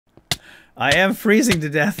I am freezing to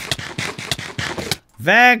death.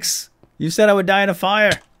 Vex! You said I would die in a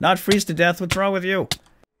fire, not freeze to death. What's wrong with you?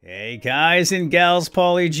 Hey guys and gals,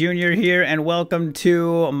 Paulie Jr. here, and welcome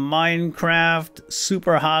to Minecraft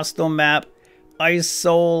Super Hostile Map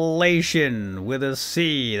Iceolation with a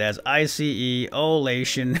C. That's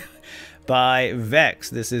Iceolation by Vech.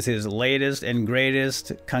 This is his latest and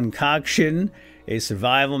greatest concoction, a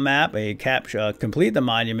survival map, a complete the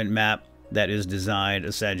monument map that is designed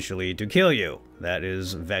essentially to kill you. That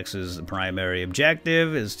is Vex's primary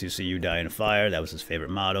objective, is to see you die in a fire. That was his favorite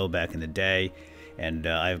motto back in the day. And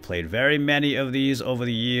I've played very many of these over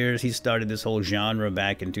the years. He started this whole genre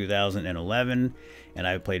back in 2011, and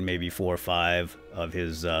I've played maybe 4 or 5 of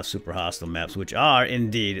his super hostile maps, which are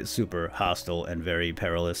indeed super hostile and very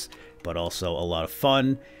perilous, but also a lot of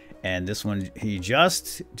fun. And this one, he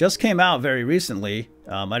just came out very recently.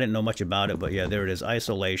 I didn't know much about it, but yeah, there it is,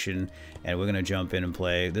 Iceolation, and we're gonna jump in and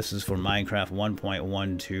play. This is for Minecraft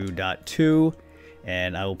 1.12.2.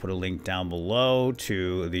 And I will put a link down below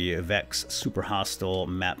to the Vech Super Hostile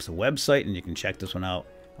Maps website, and you can check this one out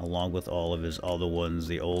along with all of his other ones,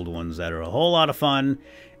 the old ones that are a whole lot of fun,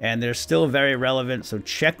 and they're still very relevant. So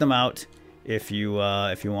check them out if you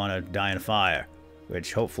want to die in a fire,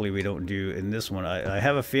 which hopefully we don't do in this one. I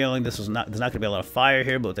have a feeling there's not going to be a lot of fire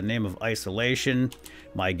here, but with the name of Iceolation,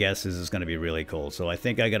 my guess is it's going to be really cold. So I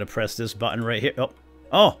think I got to press this button right here.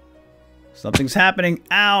 Oh, something's happening!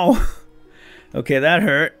 Ow! Okay, that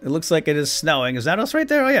hurt. It looks like it is snowing. Is that us right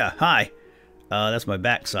there? Oh, yeah. Hi. That's my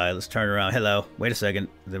backside. Let's turn around. Hello. Wait a second.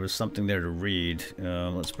 There was something there to read.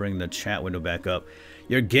 Let's bring the chat window back up.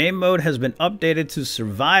 Your game mode has been updated to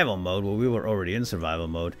survival mode. Well, we were already in survival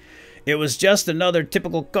mode. It was just another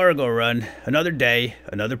typical cargo run. Another day.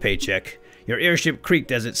 Another paycheck. Your airship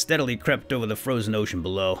creaked as it steadily crept over the frozen ocean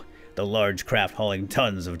below. The large craft hauling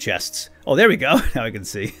tons of chests. Oh, there we go. Now I can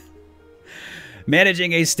see.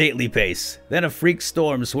 Managing a stately pace. Then a freak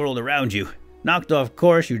storm swirled around you. Knocked off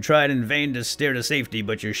course, you tried in vain to steer to safety,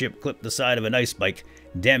 but your ship clipped the side of an ice spike,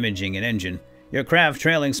 damaging an engine. Your craft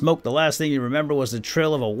trailing smoke, the last thing you remember was the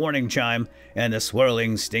trill of a warning chime and the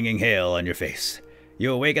swirling, stinging hail on your face.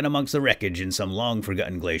 You awaken amongst the wreckage in some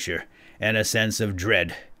long-forgotten glacier, and a sense of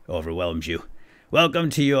dread overwhelms you. Welcome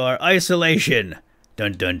to your isolation!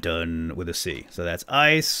 Dun dun dun, with a C. So that's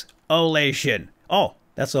Iceolation. Oh!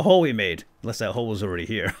 That's the hole we made. Unless that hole was already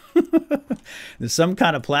here. There's some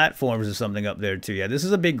kind of platforms or something up there too. Yeah, this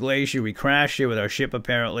is a big glacier. We crashed here with our ship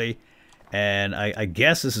apparently. And I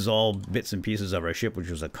guess this is all bits and pieces of our ship, which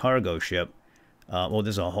was a cargo ship. Well,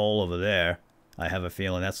 there's a hole over there. I have a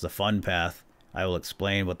feeling that's the fun path. I will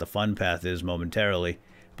explain what the fun path is momentarily.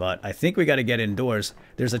 But I think we got to get indoors.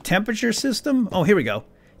 There's a temperature system. Oh, here we go.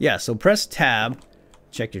 Yeah, so press tab.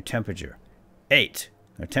 Check your temperature. 8.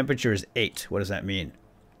 Our temperature is 8. What does that mean?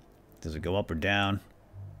 Does it go up or down?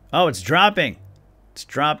 Oh, it's dropping. It's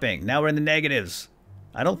dropping. Now we're in the negatives.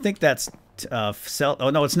 I don't think that's oh,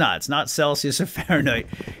 no, it's not. It's not Celsius or Fahrenheit.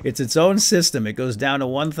 It's its own system. It goes down to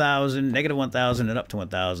 1,000, negative 1,000, and up to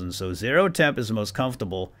 1,000. So 0 temp is the most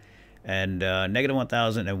comfortable. And negative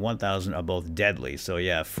 1,000 and 1,000 are both deadly. So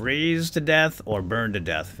yeah, freeze to death or burn to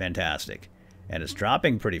death. Fantastic. And it's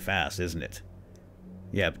dropping pretty fast, isn't it?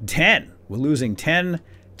 Yeah, 10. We're losing 10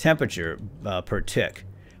 temperature per tick.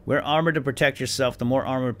 Wear armor to protect yourself. The more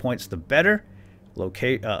armor points, the better.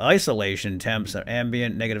 Isolation temps are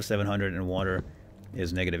ambient, negative 700, and water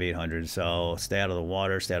is negative 800. So stay out of the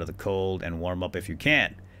water, stay out of the cold, and warm up if you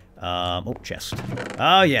can. Oh, chest.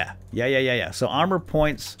 Oh, yeah. Yeah. So armor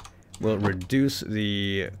points will reduce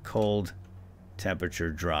the cold temperature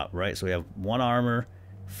drop, right? So we have 1 armor,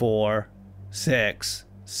 4, 6,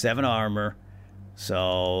 7 armor.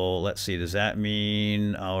 So let's see, does that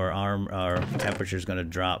mean our temperature is going to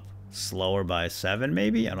drop slower by 7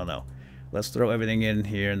 maybe? I don't know. Let's throw everything in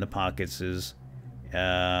here in the pockets. Is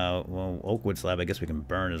well, oak wood slab, I guess we can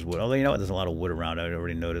burn as wood. Although, you know what, there's a lot of wood around, I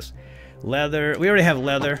already noticed. Leather, we already have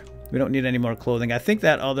leather. We don't need any more clothing. I think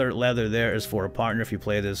that other leather there is for a partner if you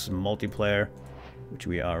play this multiplayer, which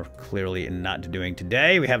we are clearly not doing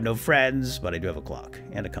today. We have no friends, but I do have a clock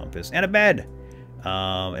and a compass and a bed.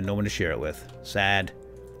 And no one to share it with. Sad.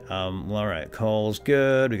 Alright, coal's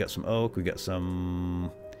good. We got some oak. We got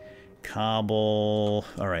some cobble.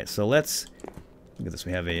 Alright, so let's... Look at this.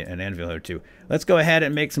 We have an anvil here, too. Let's go ahead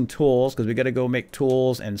and make some tools, because we got to go make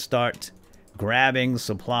tools and start grabbing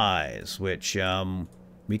supplies, which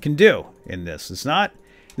we can do in this. It's not...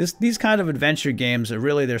 These kind of adventure games are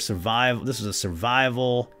really their survival... This is a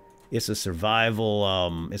survival... It's a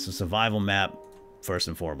survival map. First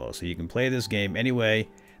and foremost. So you can play this game any way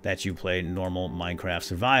that you play normal Minecraft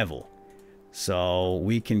survival. So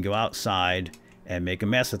we can go outside and make a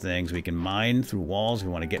mess of things. We can mine through walls if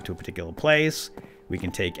we want to get to a particular place. We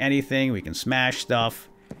can take anything. We can smash stuff.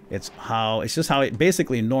 It's just how it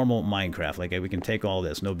basically normal Minecraft. Like, we can take all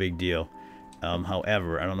this, no big deal.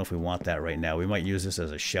 However, I don't know if we want that right now. We might use this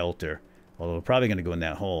as a shelter. Although we're probably going to go in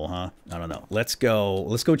that hole, huh? I don't know. Let's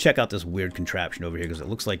go check out this weird contraption over here because it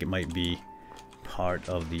looks like it might be part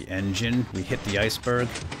of the engine. We hit the iceberg.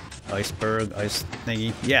 Ice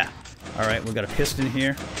thingy. Yeah. All right, we've got a piston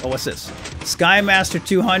here. Oh, what's this? Skymaster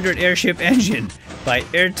 200 airship engine by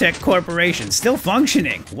Airtech Corporation. Still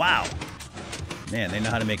functioning. Wow. Man, they know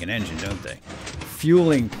how to make an engine, don't they?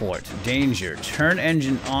 Fueling port. Danger. Turn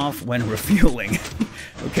engine off when refueling.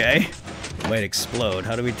 Okay. It might explode.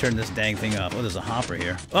 How do we turn this dang thing off? Oh, there's a hopper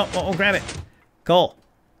here. Oh, grab it. Coal.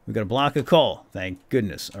 We got a block of coal. Thank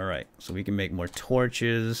goodness. All right. So we can make more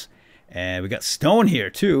torches. And we got stone here,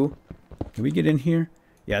 too. Can we get in here?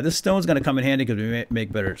 Yeah, this stone's going to come in handy because we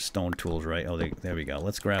make better stone tools, right? Oh, there we go.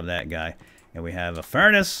 Let's grab that guy. And we have a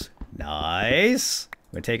furnace. Nice.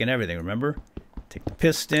 We're taking everything, remember? Take the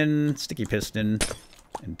piston, sticky piston,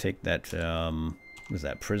 and take that, what is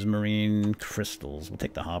that, prismarine crystals. We'll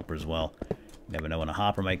take the hopper as well. Never know when a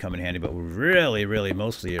hopper might come in handy, but we really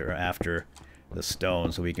mostly are after the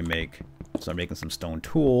stone so we can start making some stone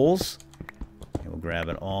tools. And we'll grab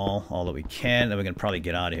it all that we can. Then we're going to probably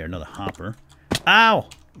get out of here. Another hopper. Ow!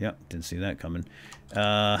 Yep, didn't see that coming.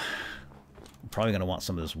 I'm probably going to want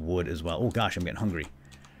some of this wood as well. Oh gosh, I'm getting hungry.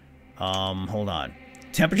 Hold on.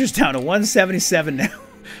 Temperature's down to 177 now.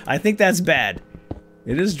 I think that's bad.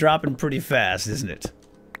 It is dropping pretty fast, isn't it?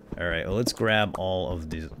 Alright, well, let's grab all of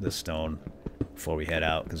this stone before we head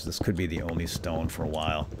out, because this could be the only stone for a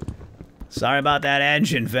while. Sorry about that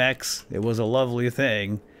engine, Vex. It was a lovely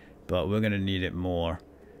thing, but we're going to need it more.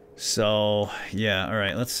 So, yeah,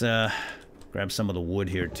 alright, let's grab some of the wood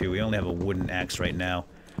here, too. We only have a wooden axe right now.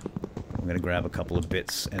 I'm going to grab a couple of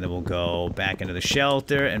bits, and then we'll go back into the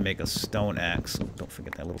shelter and make a stone axe. Oh, don't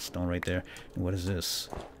forget that little stone right there. And what is this?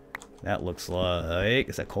 That looks like...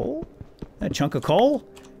 Is that coal? That chunk of coal?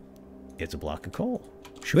 It's a block of coal.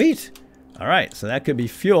 Sweet! Alright, so that could be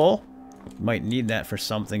fuel. Might need that for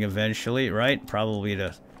something eventually, right? Probably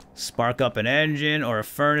to spark up an engine or a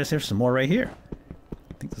furnace. There's some more right here.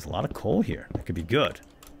 I think there's a lot of coal here. That could be good.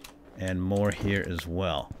 And more here as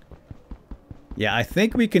well. Yeah, I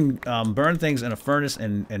think we can burn things in a furnace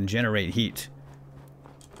and generate heat.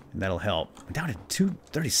 And that'll help. We're down to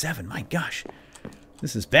 237. My gosh.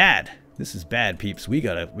 This is bad. This is bad, peeps. We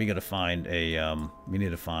gotta find a we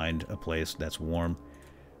need to find a place that's warm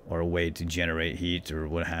or a way to generate heat or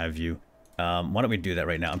what have you. Why don't we do that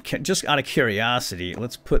right now? Just out of curiosity,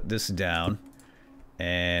 let's put this down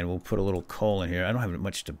and we'll put a little coal in here. I don't have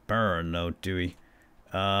much to burn though, do we?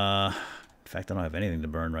 In fact, I don't have anything to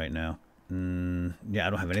burn right now. Yeah, I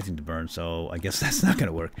don't have anything to burn, so I guess that's not going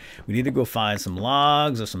to work. We need to go find some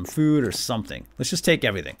logs or some food or something. Let's just take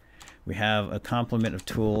everything. We have a complement of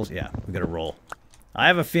tools. Yeah, we got to roll. I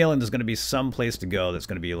have a feeling there's going to be some place to go that's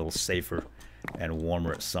going to be a little safer and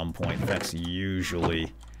warmer at some point. Vex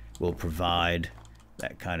usually will provide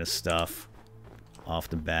that kind of stuff off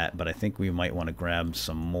the bat, but I think we might want to grab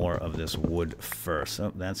some more of this wood first.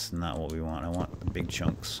 Oh, that's not what we want. I want the big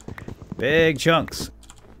chunks. Big chunks!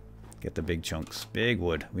 Get the big chunks. Big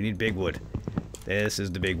wood. We need big wood. This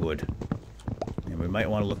is the big wood. And we might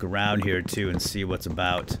want to look around here too and see what's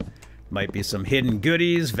about. Might be some hidden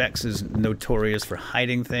goodies. Vex is notorious for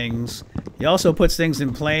hiding things. He also puts things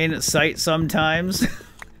in plain sight sometimes.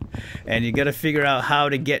 And you gotta figure out how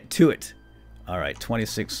to get to it. Alright,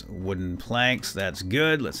 26 wooden planks. That's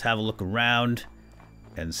good. Let's have a look around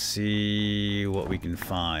and see what we can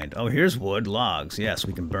find. Oh, here's wood. Logs. Yes,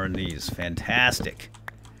 we can burn these. Fantastic.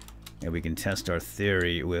 And we can test our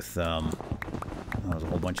theory with, oh, there's a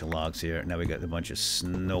whole bunch of logs here. Now we got a bunch of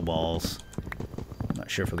snowballs. Not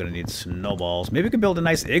sure if we're going to need snowballs. Maybe we could build a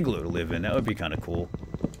nice igloo to live in. That would be kind of cool.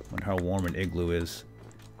 Wonder how warm an igloo is.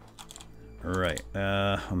 Alright.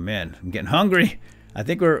 Oh man, I'm getting hungry. I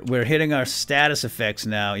think we're hitting our status effects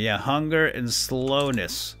now. Yeah, hunger and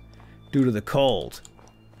slowness due to the cold.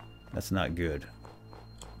 That's not good.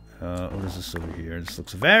 What is this over here? This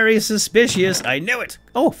looks very suspicious. I knew it!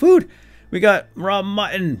 Oh, food! We got raw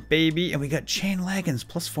mutton, baby. And we got chain leggings.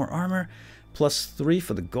 +4 armor. +3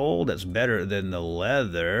 for the gold. That's better than the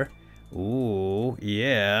leather. Ooh,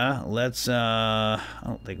 yeah. Let's, I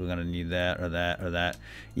don't think we're gonna need that or that or that.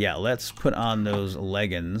 Yeah, let's put on those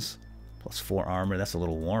leggings. +4 armor. That's a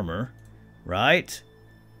little warmer. Right?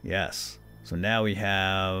 Yes. So now we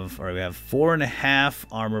have, we have 4.5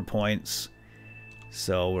 armor points.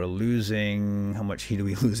 So we're losing, how much heat are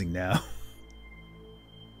we losing now?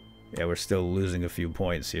 Yeah, we're still losing a few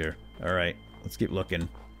points here. Alright. Let's keep looking.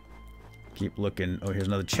 Keep looking. Oh, here's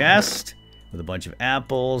another chest with a bunch of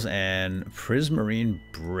apples and prismarine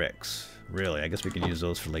bricks. Really, I guess we can use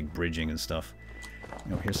those for like bridging and stuff.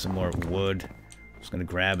 You know, here's some more wood. Just gonna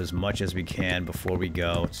grab as much as we can before we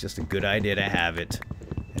go. It's just a good idea to have it.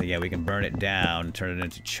 And again, we can burn it down, turn it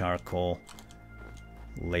into charcoal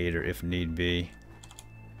later if need be.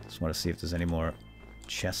 Just want to see if there's any more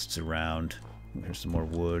chests around. Here's some more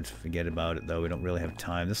wood. Forget about it though. We don't really have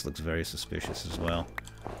time. This looks very suspicious as well.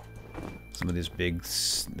 Some of these big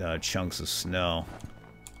chunks of snow.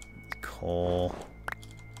 Coal.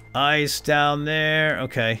 Ice down there.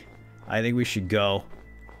 Okay. I think we should go.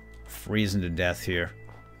 Freezing to death here.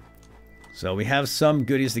 So we have some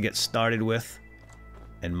goodies to get started with.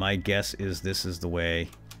 And my guess is this is the way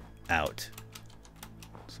out.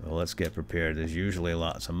 So let's get prepared. There's usually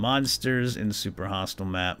lots of monsters in super hostile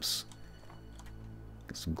maps.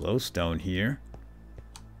 Got some glowstone here.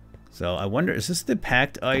 So I wonder, is this the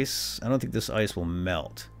packed ice? I don't think this ice will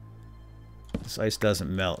melt. This ice doesn't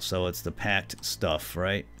melt, so it's the packed stuff,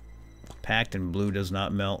 right? Packed and blue does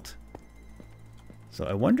not melt. So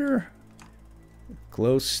I wonder if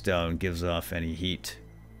glowstone gives off any heat.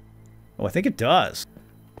 Oh, I think it does.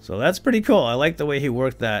 So that's pretty cool. I like the way he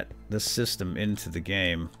worked this system into the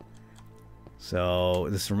game. So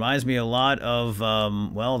this reminds me a lot of,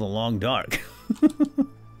 well, The Long Dark.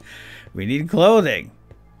 We need clothing.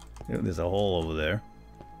 There's a hole over there.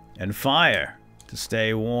 And fire to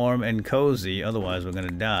stay warm and cozy. Otherwise, we're going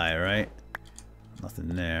to die, right? Nothing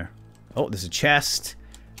there. Oh, there's a chest.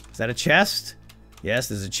 Is that a chest? Yes,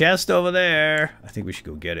 there's a chest over there. I think we should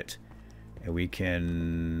go get it. And we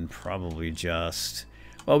can probably just...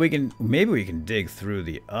 Well, maybe we can dig through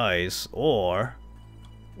the ice, or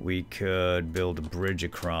we could build a bridge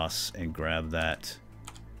across and grab that.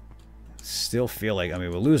 Still feel like, I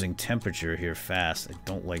mean, we're losing temperature here fast. I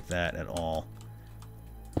don't like that at all.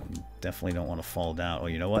 Definitely don't want to fall down. Oh,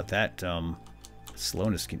 you know what? That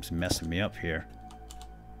slowness keeps messing me up here.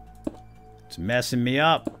 It's messing me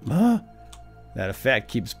up. That effect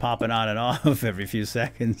keeps popping on and off every few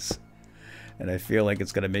seconds. And I feel like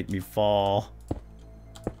it's going to make me fall.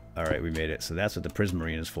 Alright, we made it. So that's what the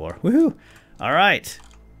prismarine is for. Woohoo! Alright.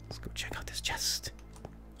 Let's go check out this chest.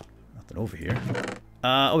 Nothing over here.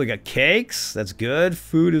 Oh, we got cakes. That's good.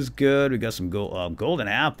 Food is good. We got some golden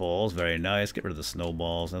apples. Very nice. Get rid of the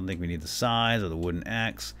snowballs. I don't think we need the signs or the wooden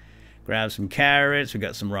axe. Grab some carrots. We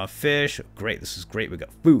got some raw fish. Great. This is great. We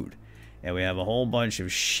got food. And we have a whole bunch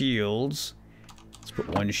of shields. Let's put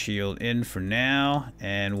one shield in for now.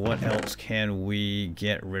 And what else can we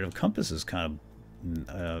get rid of? Compass is kind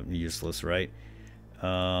of useless, right?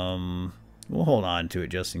 We'll hold on to it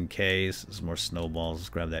just in case. There's more snowballs. Let's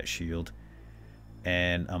grab that shield.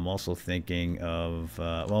 And I'm also thinking of,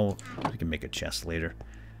 well, we can make a chest later.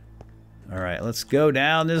 Alright, let's go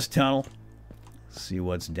down this tunnel. See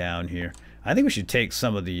what's down here. I think we should take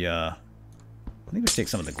some of the,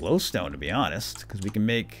 glowstone, to be honest. Because we can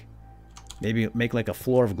maybe make like a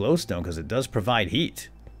floor of glowstone, because it does provide heat.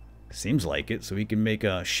 Seems like it. So we can make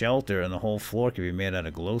a shelter, and the whole floor can be made out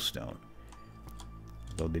of glowstone.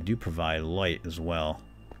 Though they do provide light as well.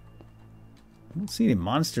 I don't see any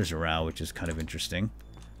monsters around, which is kind of interesting.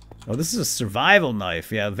 Oh, this is a survival knife.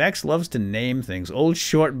 Yeah, Vech loves to name things. Old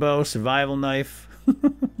short bow, survival knife.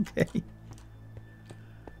 Okay.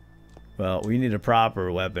 Well, we need a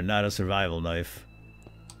proper weapon, not a survival knife.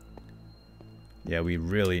 Yeah, we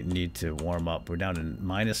really need to warm up. We're down to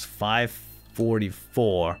minus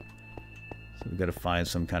 544. So we've got to find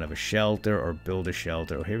some kind of a shelter or build a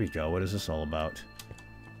shelter. Oh, here we go. What is this all about?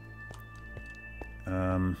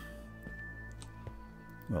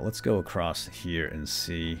 Well, let's go across here and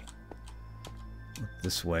see what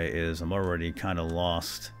this way is. I'm already kind of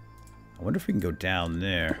lost. I wonder if we can go down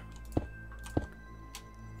there.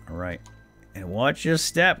 Alright. And watch your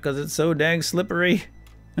step, because it's so dang slippery.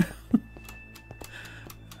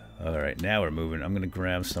 Alright, now we're moving. I'm going to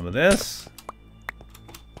grab some of this.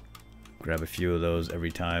 Grab a few of those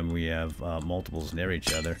every time we have multiples near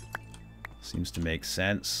each other. Seems to make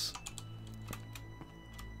sense.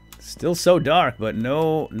 Still so dark, but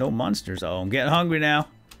no monsters. Oh, I'm getting hungry now.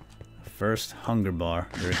 First hunger bar.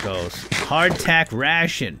 There it goes. Hardtack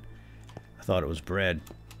ration. I thought it was bread.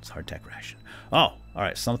 It's hardtack ration. Oh,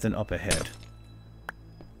 alright. Something up ahead.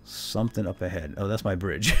 Something up ahead. Oh, that's my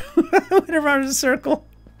bridge. Went around in a circle.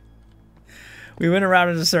 We went around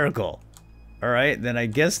in a circle. Alright, then I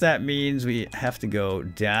guess that means we have to go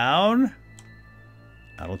down.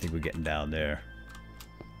 I don't think we're getting down there.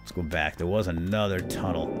 Let's go back. There was another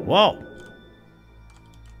tunnel. Whoa!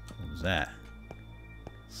 What was that?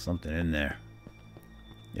 Something in there.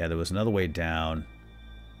 Yeah, there was another way down.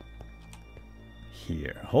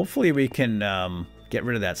 here. Hopefully we can get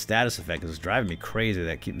rid of that status effect, because it's driving me crazy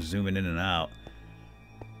that keeps zooming in and out.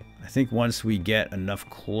 I think once we get enough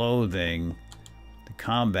clothing to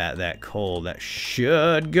combat that cold, that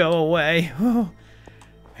should go away. Oh,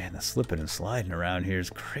 man, the slipping and sliding around here is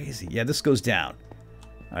crazy. Yeah, this goes down.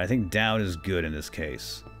 All right, I think down is good in this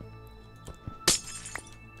case.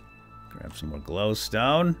 Grab some more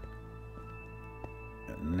glowstone.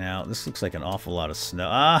 Now, this looks like an awful lot of snow.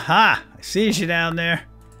 Aha! I see you down there.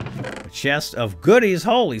 A chest of goodies.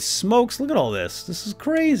 Holy smokes, look at all this. This is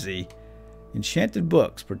crazy. Enchanted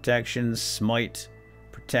books. Protection, smite,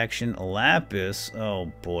 protection, lapis.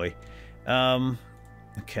 Oh, boy.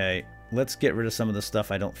 Okay, let's get rid of some of the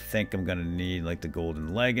stuff I don't think I'm going to need, like the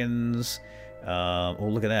golden leggings. Oh,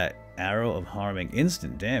 look at that. Arrow of harming.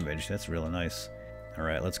 Instant damage. That's really nice. All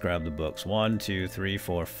right, let's grab the books. 1, 2, 3,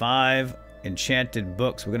 4, 5. Enchanted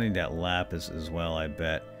books. We're going to need that lapis as well, I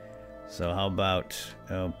bet. So how about...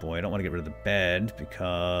 Oh, boy. I don't want to get rid of the bed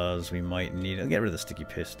because we might need... I'll get rid of the sticky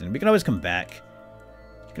piston. We can always come back.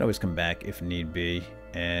 You can always come back if need be.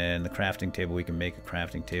 And the crafting table, we can make a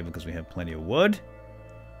crafting table because we have plenty of wood.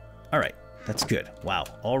 All right. That's good. Wow.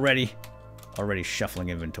 Already shuffling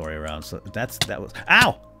inventory around. So that was...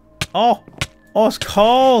 Ow! Oh! Oh, it's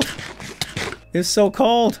cold! It's so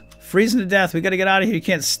cold. Freezing to death. We gotta get out of here. You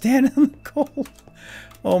can't stand in the cold.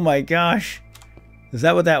 Oh my gosh. Is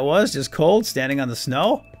that what that was? Just cold? Standing on the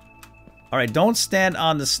snow? Alright, don't stand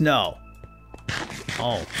on the snow.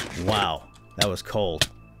 Oh, wow. That was cold.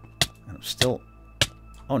 And I'm still...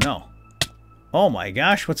 Oh no. Oh my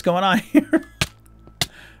gosh, what's going on here?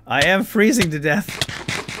 I am freezing to death.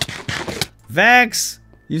 Vex!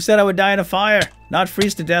 You said I would die in a fire, not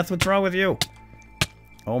freeze to death. What's wrong with you?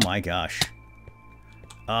 Oh my gosh.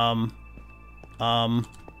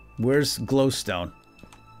 Where's glowstone?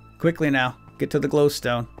 Quickly now, get to the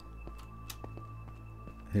glowstone.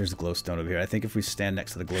 Here's the glowstone over here. I think if we stand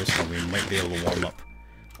next to the glowstone, we might be able to warm up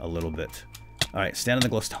a little bit. Alright, stand on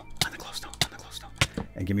the glowstone. On the glowstone, on the glowstone.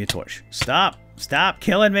 And give me a torch. Stop! Stop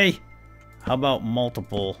killing me! How about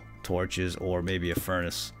multiple torches or maybe a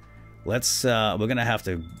furnace? Let's, we're gonna have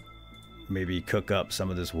to maybe cook up some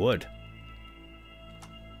of this wood.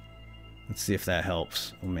 Let's see if that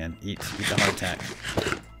helps. Oh man, eat the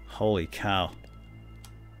hardtack. Holy cow.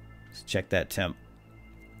 Let's check that temp.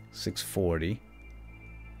 640.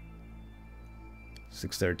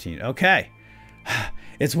 613. Okay.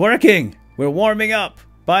 It's working! We're warming up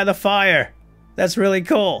by the fire. That's really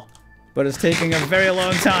cool. But it's taking a very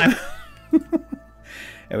long time.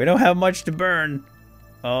 And we don't have much to burn.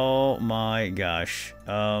 Oh my gosh.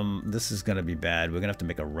 This is gonna be bad. We're gonna have to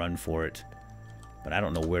make a run for it. But I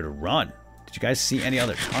don't know where to run. Did you guys see any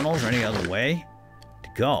other tunnels or any other way to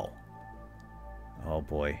go? Oh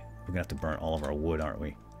boy. We're gonna have to burn all of our wood, aren't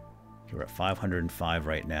we? We're at 505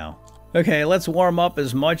 right now. Okay, let's warm up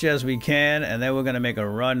as much as we can, and then we're gonna make a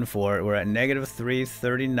run for it. We're at negative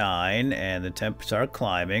 339, and the temps are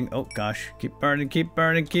climbing. Oh gosh, keep burning, keep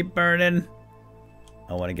burning, keep burning.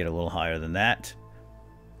 I want to get a little higher than that.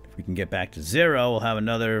 If we can get back to 0, we'll have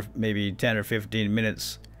another maybe 10 or 15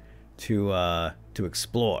 minutes to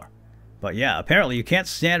explore. But yeah, apparently you can't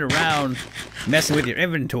stand around messing with your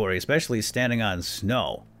inventory, especially standing on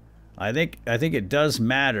snow. I think it does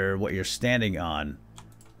matter what you're standing on,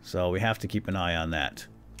 so we have to keep an eye on that.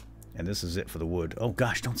 And this is it for the wood. Oh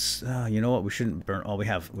gosh, don't. You know what? We shouldn't burn. Oh, we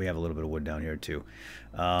have a little bit of wood down here too.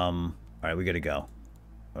 All right, we gotta go.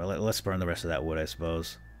 All right, let's burn the rest of that wood, I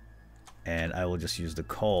suppose. And I will just use the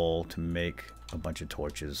coal to make a bunch of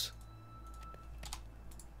torches.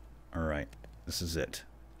 All right, this is it.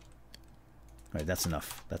 All right, that's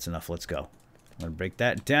enough. That's enough. Let's go. I'm gonna break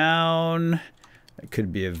that down. It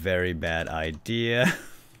could be a very bad idea.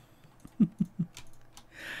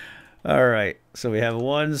 All right, so we have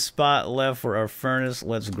one spot left for our furnace.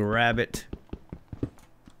 Let's grab it.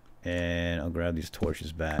 And I'll grab these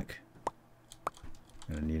torches back.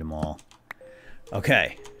 I'm gonna need them all.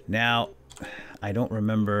 Okay, now I don't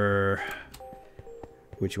remember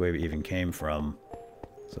which way we even came from.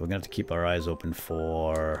 So we're gonna have to keep our eyes open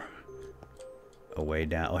for a way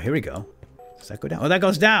down. Oh, here we go. Does that go down? Oh, that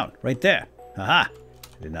goes down right there. Haha.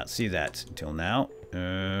 I did not see that until now.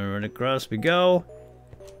 Right across we go.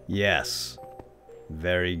 Yes.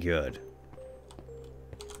 Very good.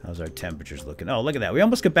 How's our temperatures looking? Oh, look at that. We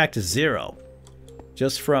almost get back to 0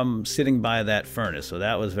 just from sitting by that furnace. So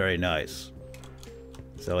that was very nice.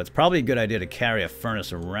 So it's probably a good idea to carry a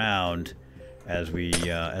furnace around as we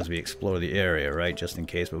explore the area, right? Just in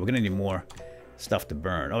case. But we're going to need more stuff to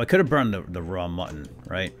burn. Oh, I could have burned the raw mutton,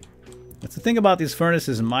 right? That's the thing about these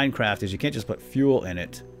furnaces in Minecraft is you can't just put fuel in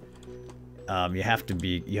it. You have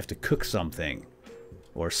to cook something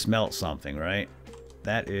or smelt something, right?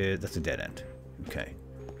 That's a dead end. Okay.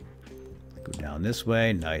 Go down this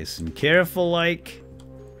way, nice and careful like.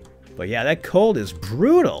 But yeah, that cold is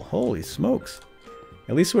brutal. Holy smokes.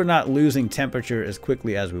 At least we're not losing temperature as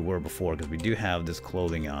quickly as we were before, because we do have this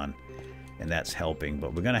clothing on, and that's helping.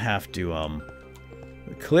 But we're gonna have to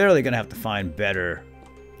we're clearly gonna have to find better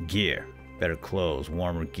gear, better clothes,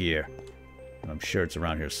 warmer gear. I'm sure it's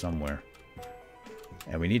around here somewhere.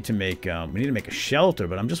 And we need to make a shelter,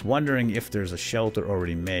 but I'm just wondering if there's a shelter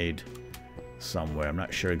already made somewhere. I'm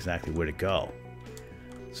not sure exactly where to go.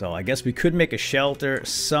 So I guess we could make a shelter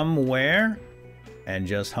somewhere and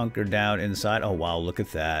just hunker down inside. Oh wow, look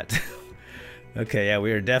at that. Okay, yeah,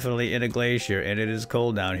 we are definitely in a glacier and it is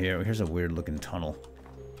cold down here. Here's a weird looking tunnel.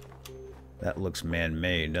 That looks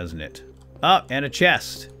man-made, doesn't it? Oh, and a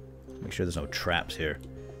chest. Make sure there's no traps here.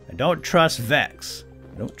 I don't trust Vex.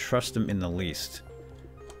 I don't trust him in the least.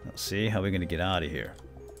 Let's see, how are we going to get out of here?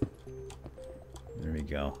 There we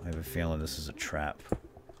go. I have a feeling this is a trap.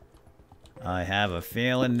 I have a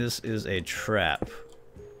feeling this is a trap.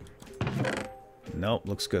 Nope,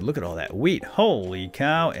 looks good. Look at all that wheat. Holy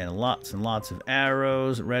cow. And lots of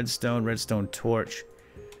arrows. Redstone torch.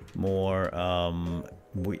 More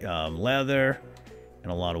leather.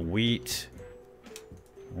 And a lot of wheat.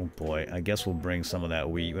 Oh boy, I guess we'll bring some of that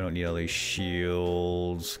wheat. We don't need all these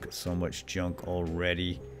shields. Got so much junk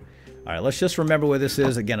already. Alright, let's just remember where this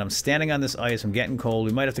is. Again, I'm standing on this ice. I'm getting cold.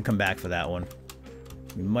 We might have to come back for that one.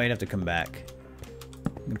 We might have to come back.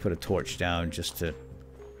 I'm going to put a torch down just to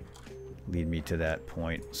lead me to that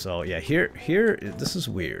point. So, yeah, here, this is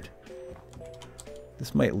weird.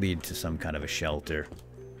 This might lead to some kind of a shelter.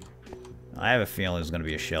 I have a feeling there's going to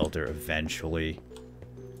be a shelter eventually.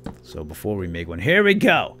 So before we make one, here we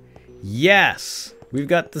go. Yes, we've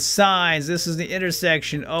got the signs. This is the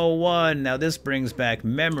intersection 01. Now this brings back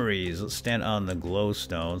memories. Let's stand on the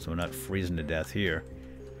glowstone so we're not freezing to death here.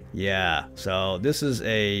 Yeah, so this is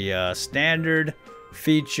a standard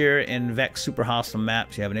feature in Vech Super Hostile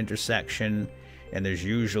maps. You have an intersection, and there's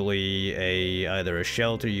usually either a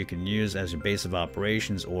shelter you can use as your base of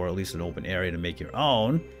operations, or at least an open area to make your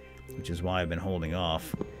own, which is why I've been holding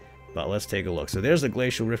off. But let's take a look. So there's the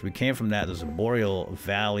glacial rift. We came from that. There's a boreal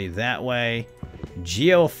valley that way.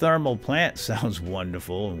 Geothermal plant sounds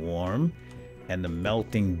wonderful and warm. And the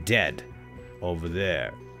melting dead over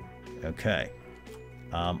there. Okay.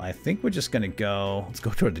 I think we're just going to go... Let's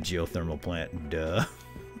go toward the geothermal plant. Duh.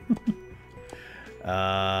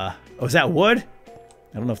 Oh, is that wood?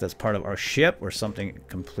 I don't know if that's part of our ship or something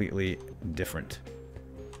completely different.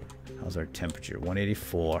 How's our temperature?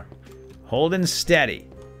 184. Holding steady.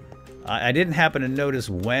 I didn't happen to notice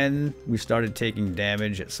when we started taking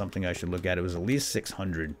damage. It's something I should look at. It was at least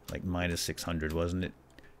 600, like minus 600, wasn't it?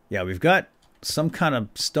 Yeah, we've got some kind of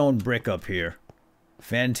stone brick up here.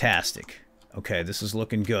 Fantastic. Okay, this is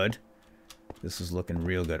looking good. This is looking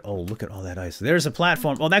real good. Oh, look at all that ice. There's a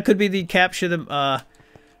platform. Oh, that could be the capture the,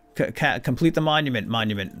 complete the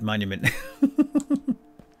monument.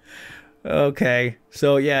 Okay,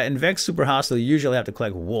 so yeah, in Vech Super Hostile, you usually have to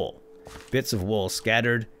collect wool. Bits of wool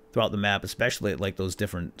scattered throughout the map, especially at like those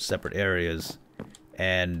different separate areas,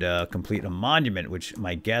 and complete a monument, which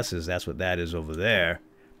my guess is that's what that is over there.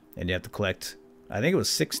 And you have to collect, I think it was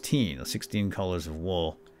 16 colors of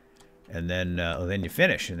wool, and then you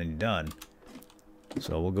finish, and then you're done.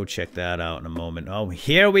 So we'll go check that out in a moment. Oh,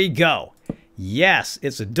 here we go. Yes,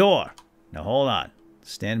 it's a door. Now hold on,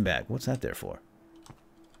 stand back. What's that there for?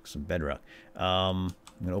 Some bedrock. I'm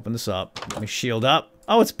gonna open this up. Let me shield up.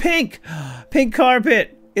 Oh, it's pink! Pink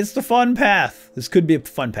carpet! It's the fun path. This could be a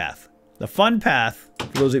fun path. The fun path, for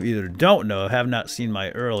those of you that don't know, have not seen my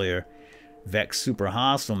earlier Vech Super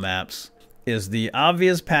Hostile maps, is the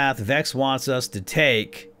obvious path Vex wants us to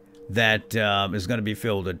take that is going to be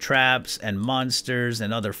filled with traps and monsters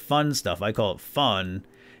and other fun stuff. I call it fun.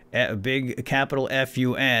 A big capital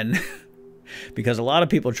F-U-N. Because a lot of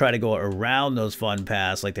people try to go around those fun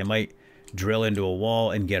paths, like they might drill into a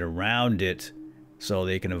wall and get around it, so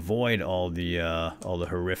they can avoid all the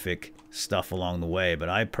horrific stuff along the way. But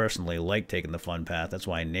I personally like taking the fun path. That's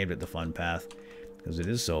why I named it the fun path, because it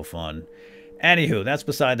is so fun. Anywho, that's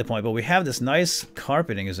beside the point. But we have this nice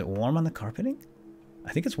carpeting. Is it warm on the carpeting?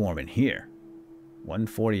 I think it's warm in here.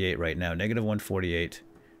 148 right now. Negative 148.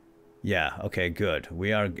 Yeah. Okay. Good.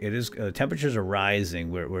 We are. It is. Temperatures are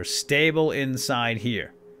rising. We're stable inside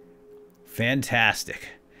here. Fantastic.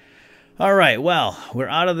 All right, well, we're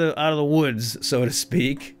out of the woods, so to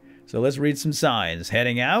speak. So let's read some signs.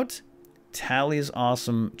 Heading out. Tally's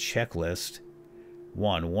awesome checklist.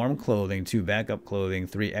 1. Warm clothing. 2. Backup clothing.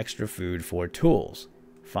 3. Extra food. 4. Tools.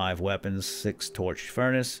 5. Weapons. 6. Torch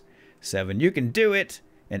furnace. 7, you can do it.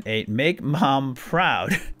 And 8, make mom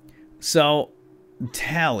proud. So,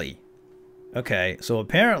 Tally. Okay, so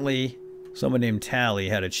apparently someone named Tally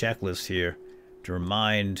had a checklist here to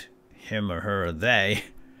remind him or her or they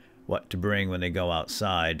what to bring when they go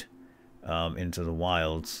outside into the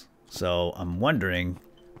wilds. So I'm wondering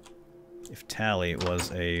if Tally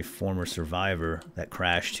was a former survivor that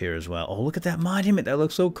crashed here as well. Oh, look at that monument. That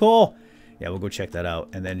looks so cool. Yeah, we'll go check that out.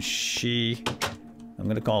 And then she, I'm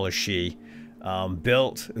going to call her she,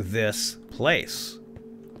 built this place,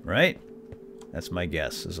 right? That's my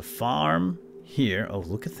guess. There's a farm here. Oh,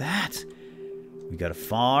 look at that. We got a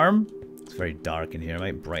farm. It's very dark in here. I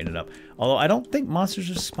might brighten it up. Although I don't think monsters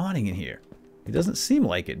are spawning in here. It doesn't seem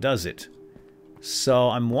like it, does it? So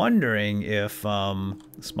I'm wondering if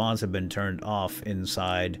spawns have been turned off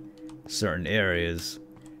inside certain areas.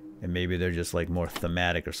 And maybe they're just like more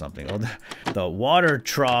thematic or something. Oh, the water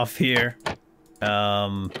trough here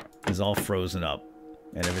is all frozen up.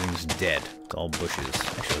 And everything's dead. It's all bushes.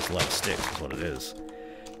 Actually, there's a lot of sticks is what it is.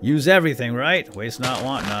 Use everything, right? Waste not,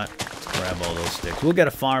 want not. Let's grab all those sticks. We'll get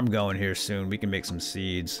a farm going here soon. We can make some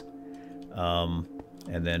seeds.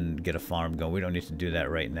 And then get a farm going. We don't need to do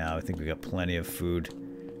that right now. I think we got plenty of food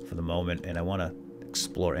for the moment. And I want to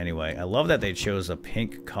explore anyway. I love that they chose a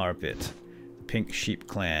pink carpet. The Pink Sheep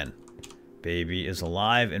Clan. Baby is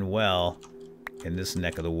alive and well in this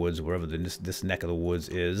neck of the woods. Wherever this neck of the woods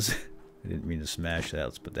is. I didn't mean to smash that.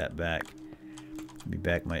 Let's put that back. Let me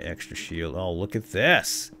back my extra shield. Oh, look at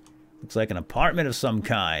this. Looks like an apartment of some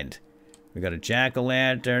kind. We got a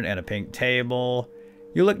jack-o'-lantern and a pink table.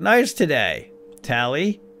 You look nice today,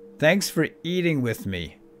 Tally. Thanks for eating with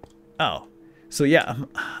me. Oh, so yeah,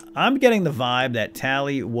 I'm getting the vibe that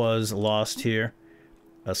Tally was lost here.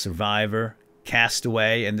 A survivor,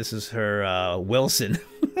 castaway, and this is her Wilson.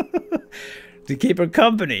 To keep her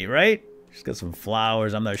company, right? She's got some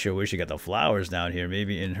flowers. I'm not sure where she got the flowers down here.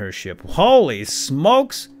 Maybe in her ship. Holy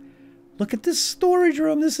smokes! Look at this storage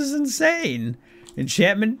room. This is insane.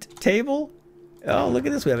 Enchantment table. Oh, look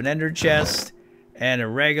at this. We have an ender chest and a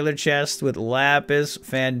regular chest with lapis.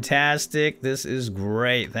 Fantastic. This is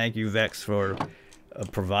great. Thank you, Vech, for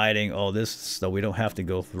providing all this so we don't have to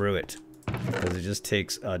go through it. Because it just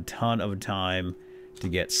takes a ton of time to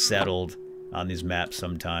get settled on these maps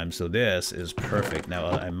sometimes. So this is perfect.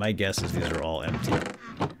 Now, my guess is these are all empty.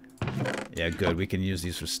 Yeah, good. We can use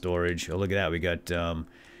these for storage. Oh, look at that. We got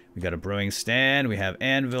a brewing stand. We have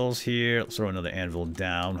anvils here. Let's throw another anvil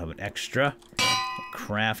down. Have an extra.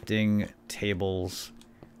 Crafting tables.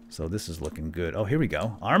 So this is looking good. Oh, here we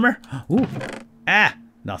go. Armor. Ooh. Ah,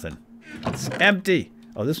 nothing. It's empty.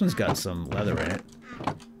 Oh, this one's got some leather in it.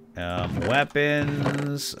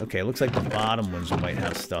 Weapons. Okay, looks like the bottom ones might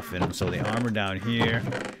have stuff in them. So the armor down here.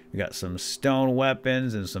 We got some stone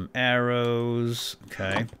weapons and some arrows.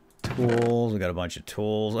 Okay. Tools. We got a bunch of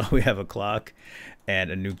tools. We have a clock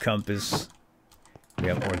and a new compass. We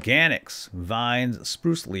have organics, vines,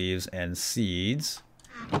 spruce leaves, and seeds.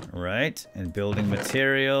 Right. And building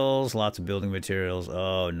materials. Lots of building materials.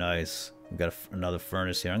 Oh, nice. We've got another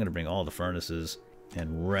furnace here. I'm going to bring all the furnaces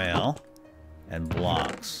and rail. And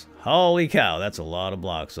blocks. Holy cow, that's a lot of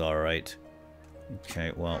blocks, alright.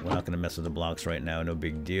 Okay, well, we're not going to mess with the blocks right now, no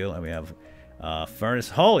big deal. And we have furnace.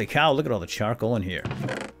 Holy cow, look at all the charcoal in here.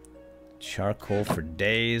 Charcoal for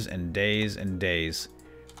days and days and days.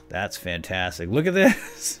 That's fantastic. Look at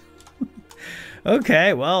this.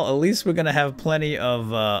 Okay, well, at least we're going to have plenty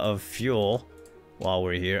of fuel while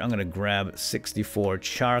we're here. I'm going to grab 64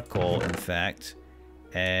 charcoal, in fact.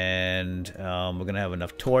 And we're going to have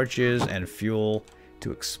enough torches and fuel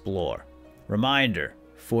to explore. Reminder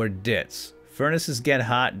for Dits. Furnaces get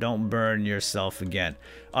hot, don't burn yourself again.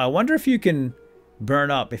 I wonder if you can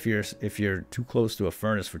burn up if you're too close to a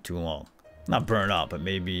furnace for too long. Not burn up, but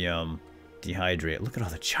maybe dehydrate. Look at all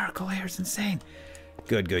the charcoal here, it's insane.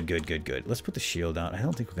 Good, good, good, good, good. Let's put the shield out. I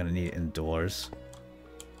don't think we're going to need it indoors.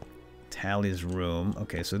 Tally's room.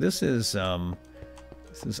 Okay, so this is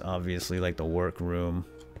obviously like the workroom.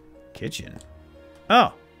 Kitchen.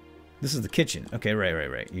 Oh! This is the kitchen. Okay,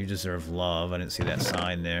 right. You deserve love. I didn't see that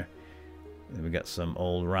sign there. And we got some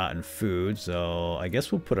old rotten food, so I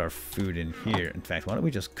guess we'll put our food in here. In fact, why don't we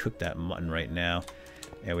just cook that mutton right now?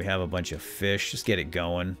 And we have a bunch of fish. Just get it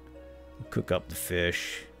going. We'll cook up the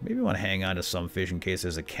fish. Maybe we want to hang on to some fish in case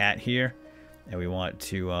there's a cat here. And we want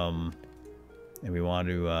to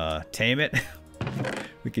tame it.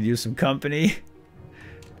 We could use some company.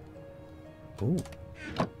 Ooh.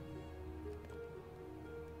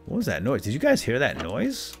 What was that noise? Did you guys hear that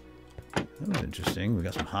noise? That was interesting. We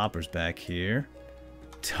got some hoppers back here.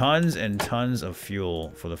 Tons and tons of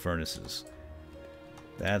fuel for the furnaces.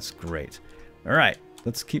 That's great. Alright.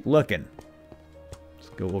 let's keep looking. Let's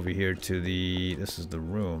go over here to the... This is the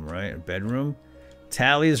room, right? Bedroom.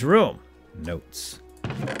 Tally's room. Notes.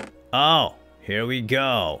 Oh, here we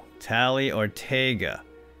go. Tally Ortega.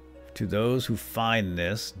 To those who find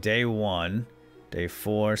this, day 1, day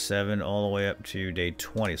 4, 7, all the way up to day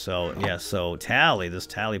 20. So, yeah, so Tally, this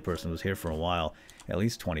Tally person was here for a while, at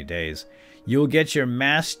least 20 days. You'll get your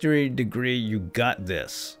mastery degree. You got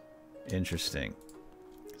this. Interesting.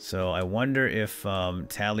 So, I wonder if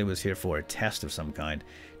Tally was here for a test of some kind.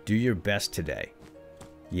 Do your best today.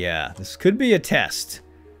 Yeah, this could be a test.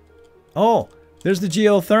 Oh, there's the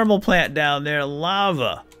geothermal plant down there.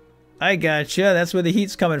 Lava. I gotcha. That's where the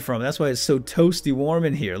heat's coming from. That's why it's so toasty warm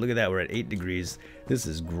in here. Look at that. We're at 8 degrees. This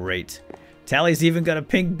is great. Tally's even got a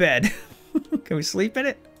pink bed. Can we sleep in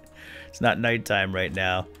it? It's not nighttime right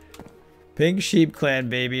now. Pink Sheep Clan,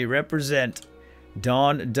 baby. Represent.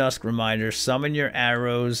 Dawn Dusk reminder. Summon your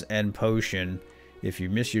arrows and potion. If you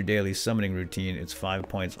miss your daily summoning routine, it's 5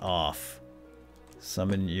 points off.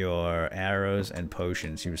 Summon your arrows and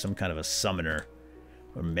potions. She was some kind of a summoner.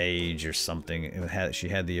 Or mage or something. She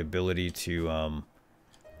had the ability to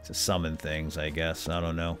summon things, I guess. I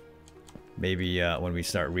don't know. Maybe when we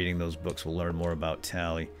start reading those books, we'll learn more about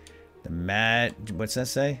Tally. What's that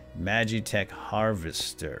say? Magitech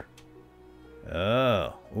Harvester.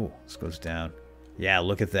 Oh. Ooh, this goes down. Yeah,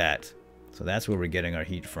 look at that. So that's where we're getting our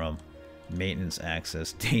heat from. Maintenance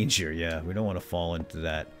access. Danger, yeah. We don't want to fall into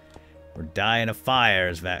that. We're dying of fire,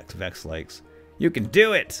 as Vech likes. You can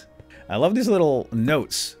do it! I love these little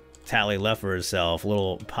notes Tally left for herself.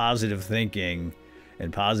 Little positive thinking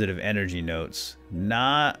and positive energy notes.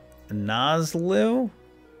 Nazlu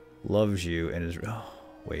loves you and is... Oh,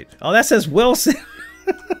 wait. Oh, that says Wilson.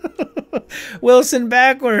 Wilson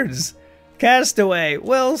backwards. Castaway.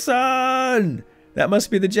 Wilson! That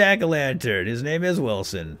must be the jack-o'-lantern. His name is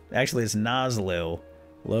Wilson. Actually, it's Nazlu.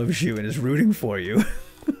 Loves you and is rooting for you.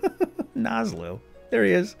 Nazlu. There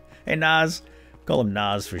he is. Hey, Naz. Call him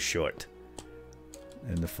Nas for short.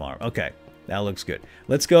 In the farm. Okay, that looks good.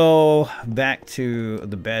 Let's go back to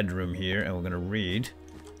the bedroom here, and we're going to read.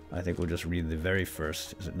 I think we'll just read the very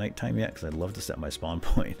first. Is it nighttime yet? Because I'd love to set my spawn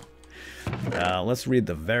point. Let's read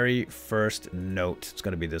the very first note. It's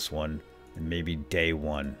going to be this one, and maybe day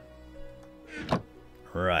 1.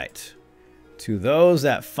 Right. To those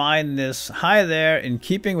that find this, hi there, in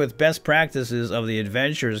keeping with best practices of the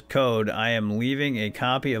Adventurer's Code, I am leaving a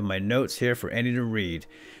copy of my notes here for any to read.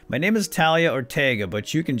 My name is Talia Ortega,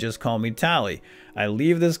 but you can just call me Tally. I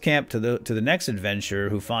leave this camp to the next adventurer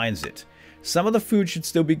who finds it. Some of the food should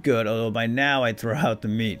still be good, although by now I'd throw out the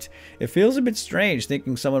meat. It feels a bit strange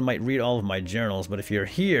thinking someone might read all of my journals, but if you're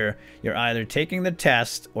here, you're either taking the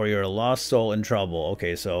test or you're a lost soul in trouble.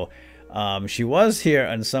 Okay, so... she was here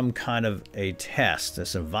on some kind of a test, a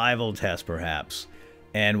survival test perhaps.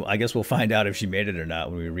 And I guess we'll find out if she made it or not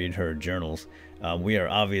when we read her journals. We are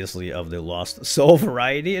obviously of the lost soul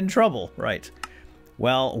variety in trouble, right.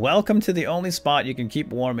 Well, welcome to the only spot you can keep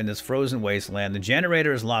warm in this frozen wasteland. The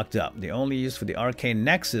generator is locked up. The only use for the arcane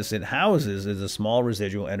nexus it houses is the small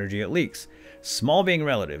residual energy it leaks. Small being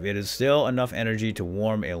relative, it is still enough energy to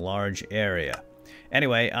warm a large area.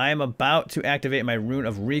 Anyway, I am about to activate my rune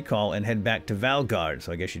of recall and head back to Valgard,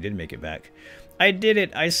 so I guess you did make it back. I did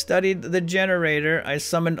it! I studied the generator, I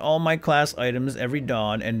summoned all my class items every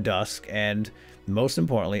dawn and dusk, and most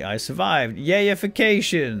importantly, I survived.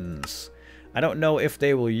 Yayifications! I don't know if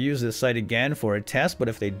they will use this site again for a test, but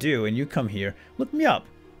if they do, and you come here, look me up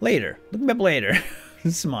later. Look me up later.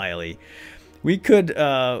 Smiley. We could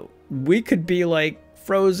be like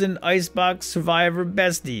frozen icebox survivor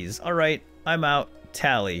besties. Alright, I'm out.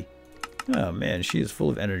 Tally. Oh man, she is full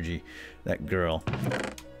of energy, that girl.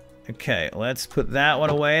 Okay, let's put that one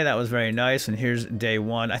away. That was very nice. And here's day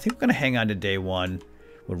 1. I think we're going to hang on to day 1.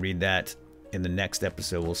 We'll read that in the next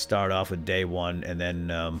episode. We'll start off with day 1, and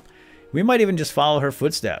then we might even just follow her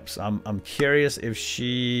footsteps. I'm curious if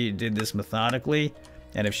she did this methodically,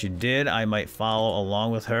 and if she did, I might follow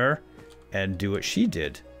along with her and do what she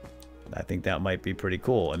did. I think that might be pretty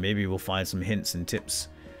cool, and maybe we'll find some hints and tips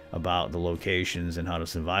about the locations and how to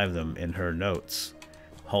survive them in her notes.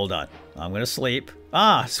 Hold on. I'm going to sleep.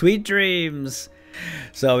 Ah, sweet dreams.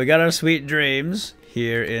 So we got our sweet dreams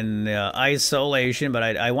here in Iceolation, but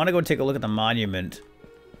I want to go take a look at the monument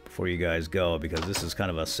before you guys go, because this is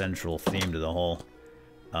kind of a central theme to the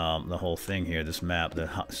whole thing here, this map, the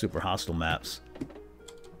super hostile maps.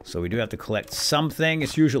 So we do have to collect something.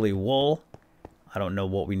 It's usually wool. I don't know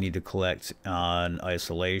what we need to collect on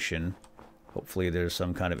Iceolation. Hopefully there's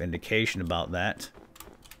some kind of indication about that.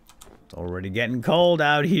 It's already getting cold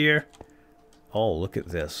out here. Oh, look at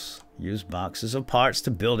this. Use boxes of parts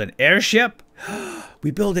to build an airship?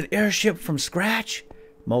 We build an airship from scratch?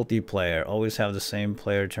 Multiplayer. Always have the same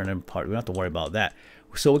player turn in part. We don't have to worry about that.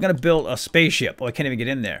 So we're going to build a spaceship. Oh, I can't even get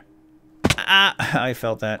in there. Ah, I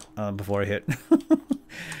felt that before I hit.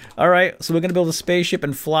 Alright, so we're going to build a spaceship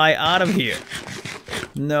and fly out of here.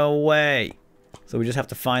 No way. So we just have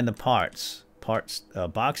to find the parts.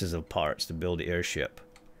 Boxes of parts to build the airship.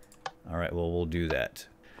 Alright, well, we'll do that.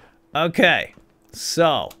 Okay,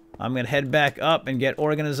 so I'm going to head back up and get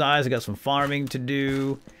organized. I got some farming to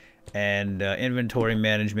do and inventory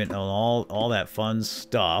management and all that fun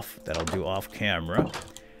stuff that I'll do off camera.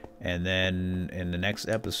 And then in the next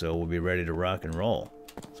episode, we'll be ready to rock and roll.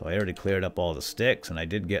 So I already cleared up all the sticks, and I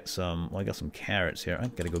did get some, well, I got some carrots here. I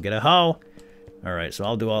gotta go get a hoe. Alright, so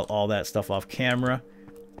I'll do all that stuff off camera,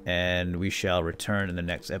 and we shall return in the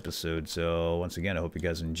next episode. So once again, I hope you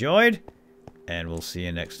guys enjoyed, and we'll see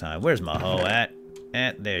you next time. Where's my hoe at?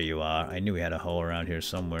 There you are. I knew we had a hoe around here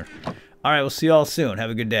somewhere. Alright, we'll see you all soon.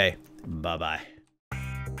 Have a good day. Bye-bye.